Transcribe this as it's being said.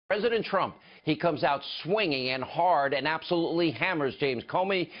President Trump, he comes out swinging and hard and absolutely hammers James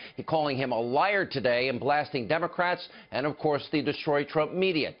Comey, calling him a liar today and blasting Democrats and, of course, the Destroy Trump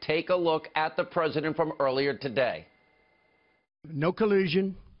media. Take a look at the president from earlier today. No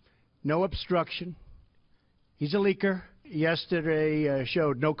collusion, no obstruction. He's a leaker. Yesterday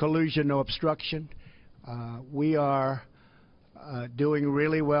showed no collusion, no obstruction. We are doing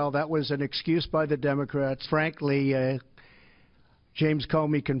really well. That was an excuse by the Democrats. Frankly, James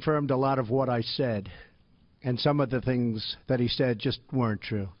Comey confirmed a lot of what I said, and some of the things that he said just weren't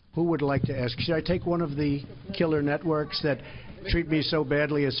true. Who would like to ask? Should I take one of the killer networks that treat me so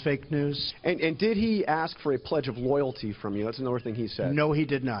badly as fake news? And did he ask for a pledge of loyalty from you? That's another thing he said. No, he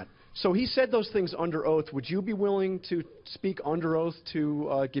did not. So he said those things under oath. Would you be willing to speak under oath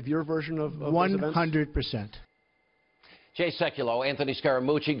to give your version of those events? 100%. Jay Sekulow, Anthony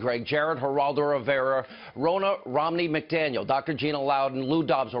Scaramucci, Greg Jarrett, Geraldo Rivera, Rona Romney McDaniel, Dr. Gina Loudon, Lou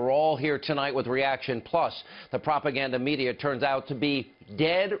Dobbs are all here tonight with reaction. Plus, the propaganda media turns out to be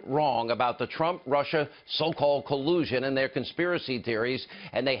dead wrong about the Trump-Russia so-called collusion and their conspiracy theories.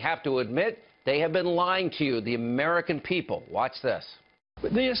 And they have to admit they have been lying to you, the American people. Watch this.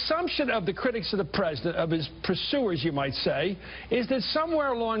 The assumption of the critics of the president, of his pursuers, you might say, is that somewhere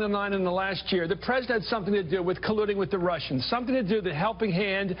along the line in the last year, the president had something to do with colluding with the Russians, something to do with the helping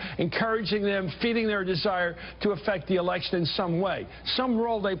hand, encouraging them, feeding their desire to affect the election in some way. Some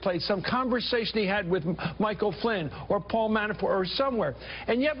role they played, some conversation he had with Michael Flynn or Paul Manafort or somewhere.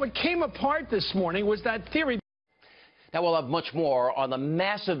 And yet what came apart this morning was that theory. Now, we'll have much more on the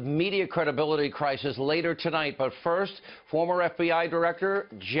massive media credibility crisis later tonight. But first, former FBI Director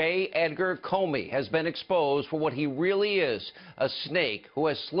J. Edgar Comey has been exposed for what he really is, a snake who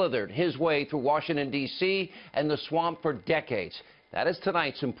has slithered his way through Washington, D.C. and the swamp for decades. That is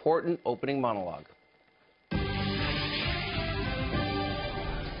tonight's important opening monologue.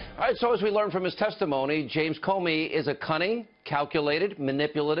 All right, so as we learned from his testimony, James Comey is a cunning, calculated,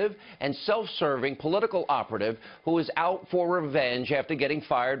 manipulative, and self-serving political operative who is out for revenge after getting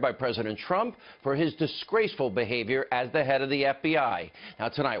fired by President Trump for his disgraceful behavior as the head of the FBI. Now,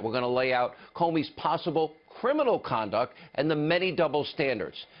 tonight, we're going to lay out Comey's possible criminal conduct and the many double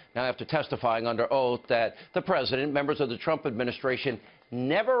standards. Now, after testifying under oath that the president, members of the Trump administration,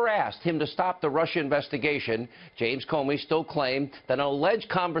 never asked him to stop the Russia investigation, James Comey still claimed that an alleged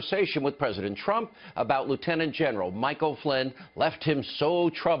conversation with President Trump about Lieutenant General Michael Flynn left him so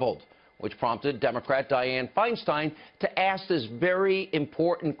troubled, which prompted Democrat Dianne Feinstein to ask this very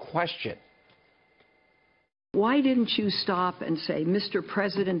important question. Why didn't you stop and say, Mr.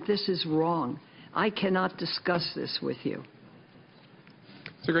 President, this is wrong. I cannot discuss this with you?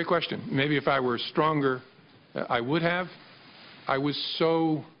 It's a great question. Maybe if I were stronger, I would have. I was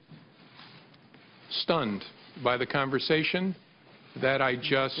so stunned by the conversation that I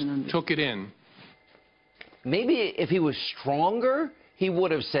just took it in. Maybe if he was stronger, he would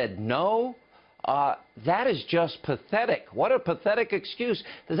have said no. That is just pathetic. What a pathetic excuse.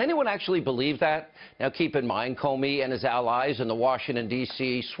 Does anyone actually believe that? Now, keep in mind, Comey and his allies in the Washington,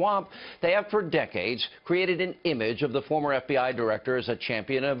 D.C. swamp, they have for decades created an image of the former FBI director as a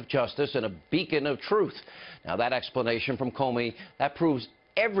champion of justice and a beacon of truth. Now, that explanation from Comey, that proves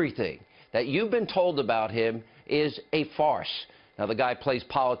everything that you've been told about him is a farce. Now, the guy plays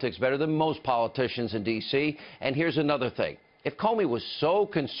politics better than most politicians in D.C. And here's another thing. If Comey was so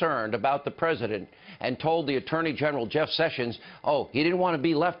concerned about the president and told the Attorney General, Jeff Sessions, oh, he didn't want to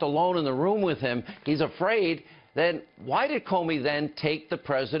be left alone in the room with him, he's afraid, then why did Comey then take the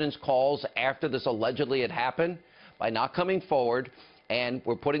president's calls after this allegedly had happened? By not coming forward, and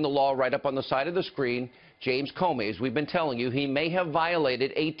we're putting the law right up on the side of the screen, James Comey, as we've been telling you, he may have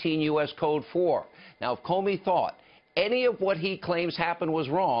violated 18 U.S. Code 4. Now, if Comey thought any of what he claims happened was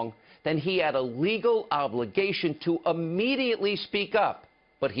wrong, then he had a legal obligation to immediately speak up,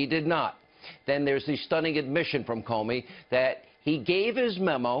 but he did not. Then there's the stunning admission from Comey that he gave his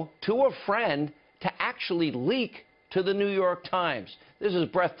memo to a friend to actually leak to the New York Times. This is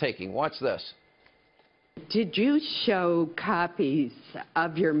breathtaking. Watch this. Did you show copies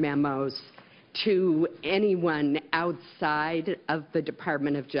of your memos to anyone outside of the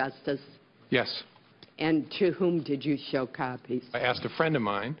Department of Justice? Yes. And to whom did you show copies? I asked a friend of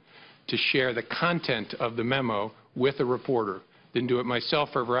mine to share the content of the memo with a reporter. Didn't do it myself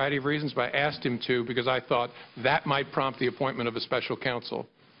for a variety of reasons, but I asked him to because I thought that might prompt the appointment of a special counsel.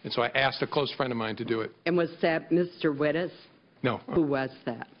 And so I asked a close friend of mine to do it. And was that Mr. Wittes? No. Who was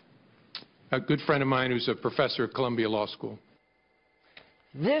that? A good friend of mine who's a professor at Columbia Law School.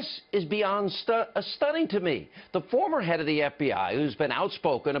 This is beyond stunning to me. The former head of the FBI, who's been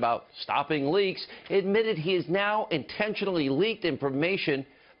outspoken about stopping leaks, admitted he has now intentionally leaked information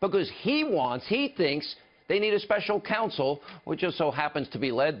because he thinks they need a special counsel, which just so happens to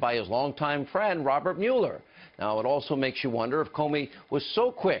be led by his longtime friend, Robert Mueller. Now, it also makes you wonder if Comey was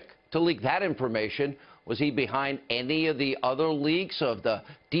so quick to leak that information. Was he behind any of the other leaks of the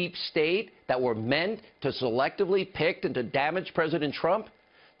deep state that were meant to selectively pick and to damage President Trump?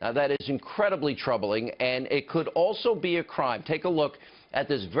 Now, that is incredibly troubling, and it could also be a crime. Take a look at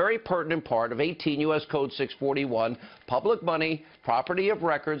this very pertinent part of 18 U.S. Code 641, public money, property of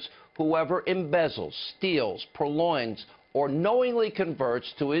records, whoever embezzles, steals, purloins, or knowingly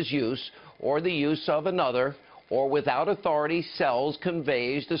converts to his use or the use of another, or without authority sells,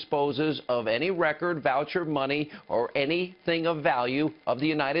 conveys, disposes of any record, voucher, money, or anything of value of the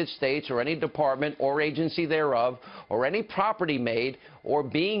United States or any department or agency thereof, or any property made or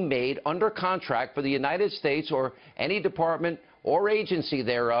being made under contract for the United States or any department or agency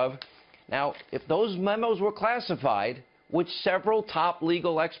thereof. Now, if those memos were classified, which several top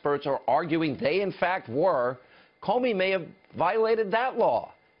legal experts are arguing they in fact were, Comey may have violated that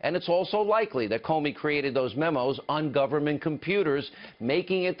law. And it's also likely that Comey created those memos on government computers,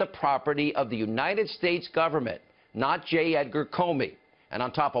 making it the property of the United States government, not J. Edgar Comey. And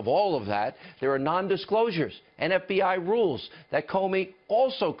on top of all of that, there are non-disclosures and FBI rules that Comey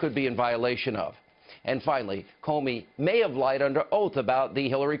also could be in violation of. And finally, Comey may have lied under oath about the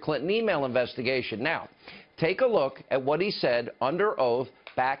Hillary Clinton email investigation. Now, take a look at what he said under oath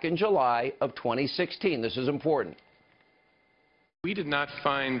back in July of 2016. This is important. We did not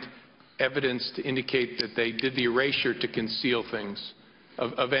find evidence to indicate that they did the erasure to conceal things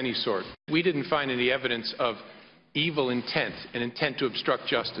of any sort. We didn't find any evidence of evil intent, an intent to obstruct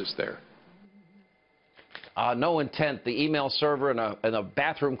justice there. No intent. The email server in a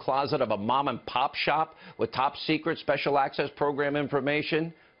bathroom closet of a mom-and-pop shop with top-secret special access program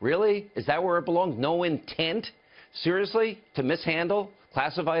information. Really? Is that where it belongs? No intent? Seriously? To mishandle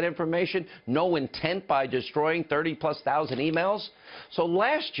classified information? No intent by destroying 30+ thousand emails? So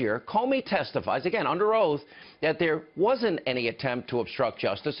last year, Comey testifies, again, under oath, that there wasn't any attempt to obstruct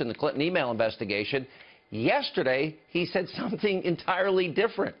justice in the Clinton email investigation. Yesterday, he said something entirely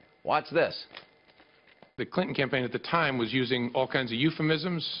different. Watch this. The Clinton campaign at the time was using all kinds of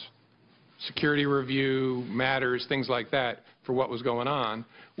euphemisms, security review, matters, things like that, for what was going on.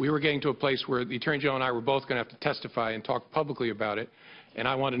 We were getting to a place where the Attorney General and I were both going to have to testify and talk publicly about it. And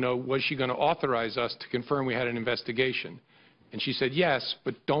I wanted to know, was she going to authorize us to confirm we had an investigation? And she said, yes,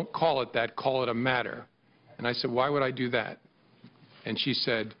 but don't call it that, call it a matter. And I said, why would I do that? And she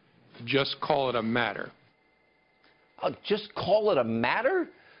said, just call it a matter. Just call it a matter?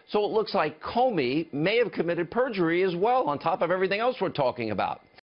 So it looks like Comey may have committed perjury as well, on top of everything else we're talking about.